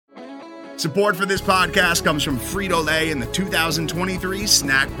Support for this podcast comes from Frito-Lay and the 2023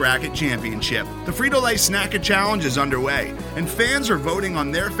 Snack Bracket Championship. The Frito-Lay Snack-A Challenge is underway, and fans are voting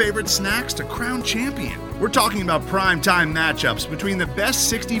on their favorite snacks to crown champion. We're talking about prime-time matchups between the best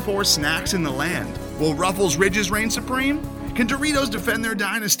 64 snacks in the land. Will Ruffles Ridges reign supreme? Can Doritos defend their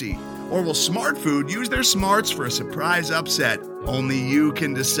dynasty? Or will Smart Food use their smarts for a surprise upset? Only you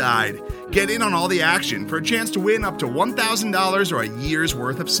can decide. Get in on all the action for a chance to win up to $1,000 or a year's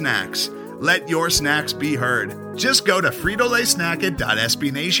worth of snacks. Let your snacks be heard. Just go to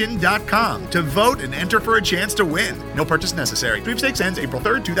fritolaysnacket.sbnation.com to vote and enter for a chance to win. No purchase necessary. Sweepstakes ends April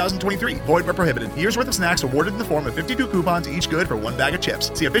 3rd, 2023. Void where prohibited. Year's worth of snacks awarded in the form of 52 coupons, each good for one bag of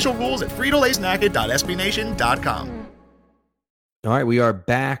chips. See official rules at fritolaysnacket.sbnation.com. All right, we are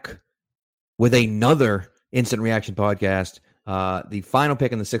back with another Instant Reaction podcast. The final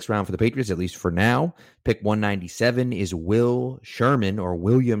pick in the 6th round for the Patriots, at least for now, pick 197 is William Sherman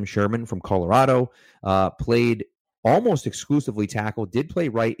from Colorado. Played almost exclusively tackle, did play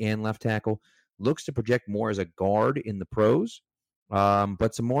right and left tackle. Looks to project more as a guard in the pros,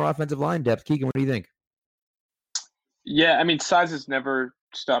 but some more offensive line depth. Keegan, what do you think? Yeah, I mean, size has never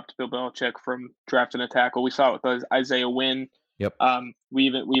stopped Bill Belichick from drafting a tackle. We saw it with Isaiah Wynn. Yep.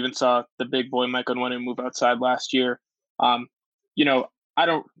 We even saw the big boy Mike Onwenu move outside last year.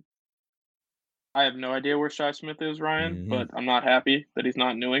 I have no idea where Shi Smith is, Ryan, but I'm not happy that he's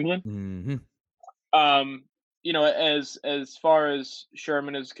not in New England. As far as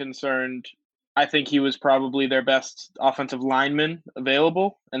Sherman is concerned, I think he was probably their best offensive lineman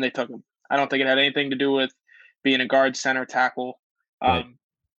available, and they took him. I don't think it had anything to do with being a guard, center, tackle. Right.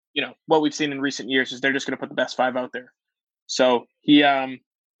 What we've seen in recent years is they're just going to put the best 5 out there. So he, I'm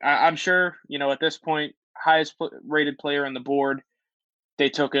sure, at this point, highest rated player on the board. They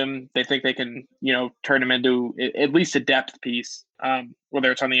took him. They think they can, turn him into at least a depth piece,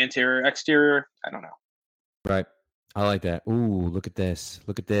 whether it's on the interior, exterior. I don't know. Right. I like that. Ooh, look at this.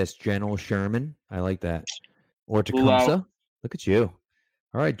 Look at this. General Sherman. I like that. Or Tecumseh. Look at you.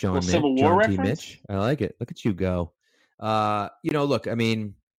 All right, John Civil War John T. reference? Mitch. I like it. Look at you go. Look, I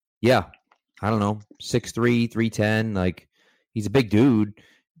mean, yeah, I don't know, 6'3", 310. Like, he's a big dude.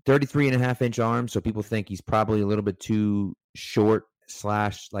 33.5-inch arms, so people think he's probably a little bit too short /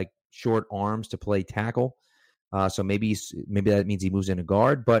 short arms to play tackle. So maybe that means he moves in a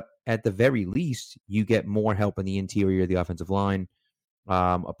guard. But at the very least, you get more help in the interior of the offensive line,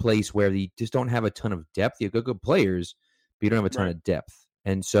 a place where you just don't have a ton of depth. You have good players, but you don't have a ton of depth.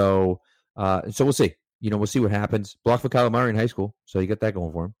 And so we'll see. We'll see what happens. Blocked for Kyler Murray in high school, so you got that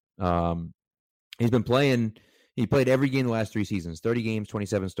going for him. He's been playing. He played every game the last 3 seasons, 30 games,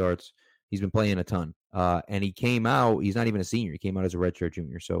 27 starts. He's been playing a ton. And he came out, he's not even a senior. He came out as a redshirt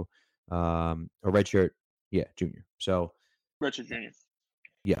junior. So, junior. So, redshirt junior.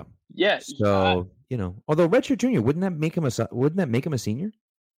 Yeah. Yeah. So, although redshirt junior, wouldn't that make him a senior?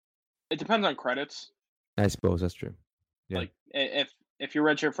 It depends on credits. I suppose that's true. Yeah. Like, if your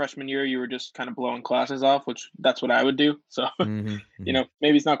redshirt freshman year, you were just kind of blowing classes off, which that's what I would do. So, maybe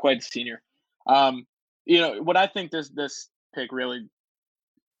it's not quite a senior. What I think this pick really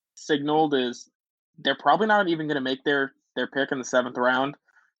signaled is they're probably not even going to make their pick in the 7th round.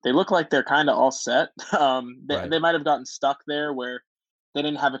 They look like they're kind of all set. They might have gotten stuck there where they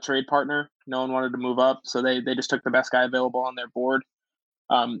didn't have a trade partner. No one wanted to move up, so they just took the best guy available on their board.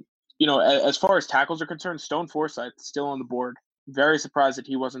 As far as tackles are concerned, Stone Forsythe still on the board. Very surprised that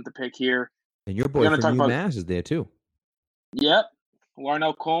he wasn't the pick here. And your boy from UMass is there too. Yep.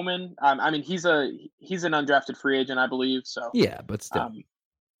 Larnell Coleman. He's an undrafted free agent, I believe. So yeah, but still,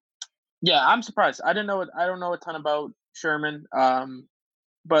 I'm surprised. I don't know a ton about Sherman.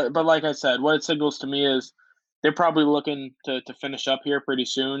 But like I said, what it signals to me is they're probably looking to finish up here pretty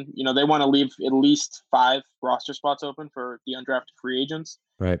soon. They want to leave at least 5 roster spots open for the undrafted free agents.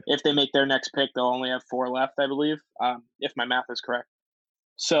 Right. If they make their next pick, they'll only have 4 left, I believe, if my math is correct.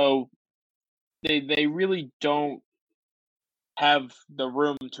 So they really don't have the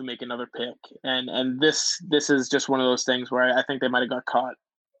room to make another pick, and this is just one of those things where I think they might have got caught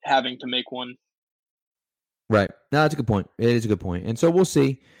having to make one. Right. No, that's a good point. It is a good point, and so we'll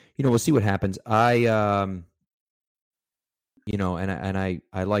see. We'll see what happens. I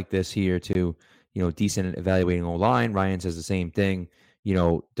like this here too. Decent at evaluating O-line. Ryan says the same thing.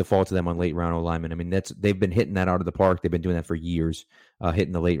 Default to them on late round O-linemen. I mean, they've been hitting that out of the park. They've been doing that for years,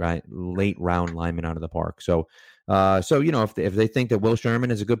 hitting the late round linemen out of the park. So if they think that Will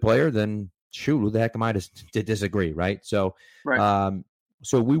Sherman is a good player, then shoot, who the heck am I to disagree, right? So,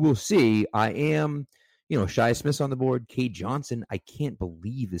 so we will see. I am, Shi Smith's on the board. Cade Johnson, I can't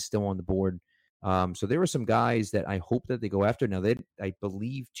believe is still on the board. So there are some guys that I hope that they go after. Now, I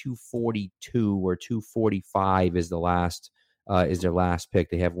believe 242 or 245 is their last pick.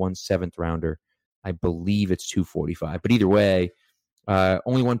 They have 1 7th rounder. I believe it's 245. But either way,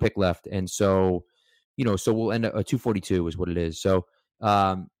 only 1 pick left. And so, so we'll end up 242 is what it is. So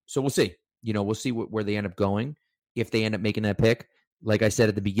we'll see. We'll see where they end up going. If they end up making that pick, like I said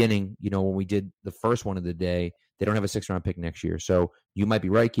at the beginning, when we did the first one of the day, they don't have a 6th-round pick next year. So you might be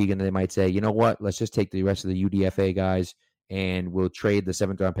right, Keegan. They might say, you know what, let's just take the rest of the UDFA guys and we'll trade the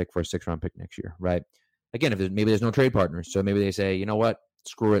 7th-round pick for a 6th-round pick next year, right? Again, maybe there's no trade partners. So maybe they say, you know what,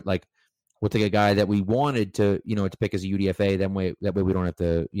 screw it. Like, we'll take a guy that we wanted to pick as a UDFA. That way we don't have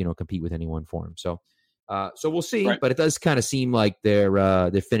to, compete with anyone for him. So we'll see. Right. But it does kind of seem like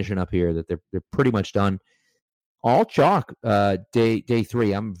they're finishing up here, that they're pretty much done. All chalk day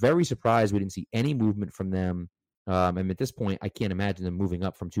 3. I'm very surprised we didn't see any movement from them. And at this point, I can't imagine them moving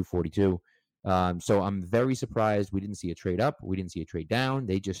up from 242. So I'm very surprised we didn't see a trade up. We didn't see a trade down.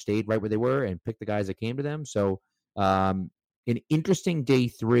 They just stayed right where they were and picked the guys that came to them. So an interesting day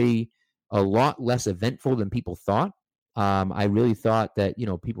 3, a lot less eventful than people thought. I really thought that,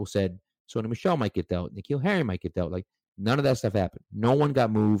 people said Sony Michel might get dealt, N'Keal Harry might get dealt. Like, none of that stuff happened. No one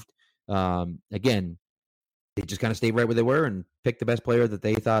got moved. Again, they just kind of stayed right where they were and picked the best player that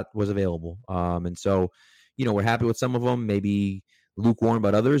they thought was available. And so, we're happy with some of them, maybe lukewarm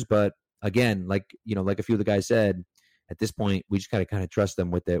about others. But again, like a few of the guys said, at this point, we just got to kind of trust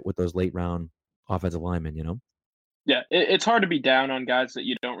them with those late round offensive linemen, Yeah, it's hard to be down on guys that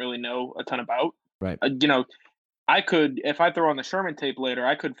you don't really know a ton about. Right. I could, if I throw on the Sherman tape later,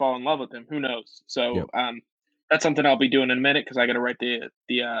 I could fall in love with him. Who knows? So that's something I'll be doing in a minute because I got to write the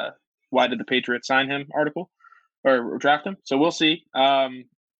why did the Patriots sign him article or draft him. So we'll see. I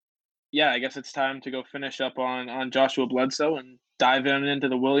guess it's time to go finish up on Joshua Bledsoe and dive into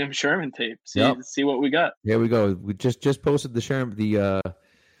the William Sherman tape. See what we got. Here we go. We just posted the Sherman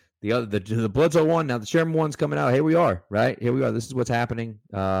the Bledsoe one. Now the Sherman one's coming out. Here we are. Right here we are. This is what's happening.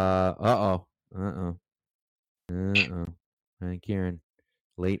 Right, Kieran.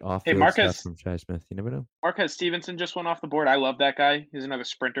 Late off stuff from Shi Smith. You never know. Marquez Stevenson just went off the board. I love that guy. He's another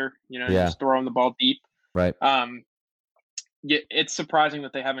sprinter. Just throwing the ball deep. Right. It's surprising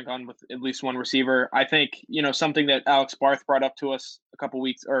that they haven't gone with at least one receiver. I think, something that Alex Barth brought up to us a couple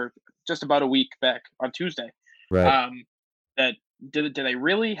weeks or just about a week back on Tuesday. Right. That do they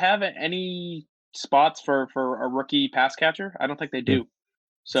really have any spots for a rookie pass catcher? I don't think they do. Yeah.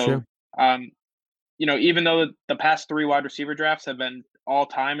 So, sure. Even though the past 3 wide receiver drafts have been all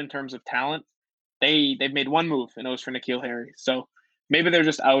time in terms of talent, they've made one move, and it was for N'Keal Harry. So maybe they're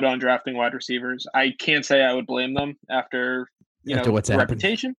just out on drafting wide receivers. I can't say I would blame them after what's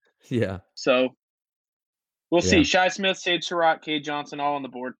reputation. Happened. Yeah. So we'll see. Shi Smith, Sage Surratt, Cade Johnson, all on the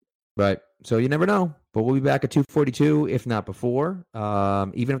board. Right. So you never know, but we'll be back at 242, if not before.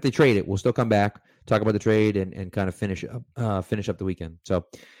 Even if they trade it, we'll still come back, talk about the trade, and kind of finish up the weekend. So,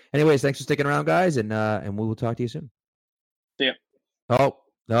 anyways, thanks for sticking around, guys, and we will talk to you soon. See ya.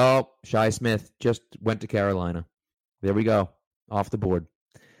 Oh, Shi Smith just went to Carolina. There we go, off the board.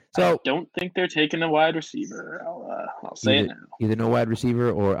 So I don't think they're taking a wide receiver. I'll say it now. Either no wide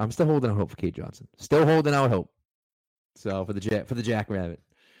receiver, or I'm still holding out hope for Cade Johnson. Still holding out hope. So for the Jackrabbit.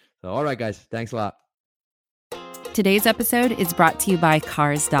 So all right, guys, thanks a lot. Today's episode is brought to you by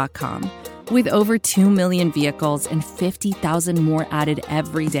Cars.com. With over 2 million vehicles and 50,000 more added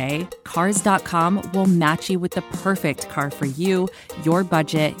every day, Cars.com will match you with the perfect car for you, your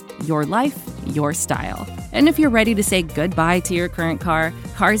budget, your life, your style. And if you're ready to say goodbye to your current car,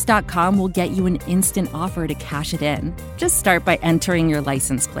 Cars.com will get you an instant offer to cash it in. Just start by entering your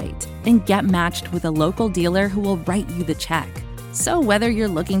license plate and get matched with a local dealer who will write you the check. So whether you're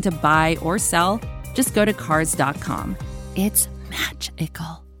looking to buy or sell, just go to Cars.com. It's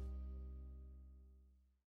magical.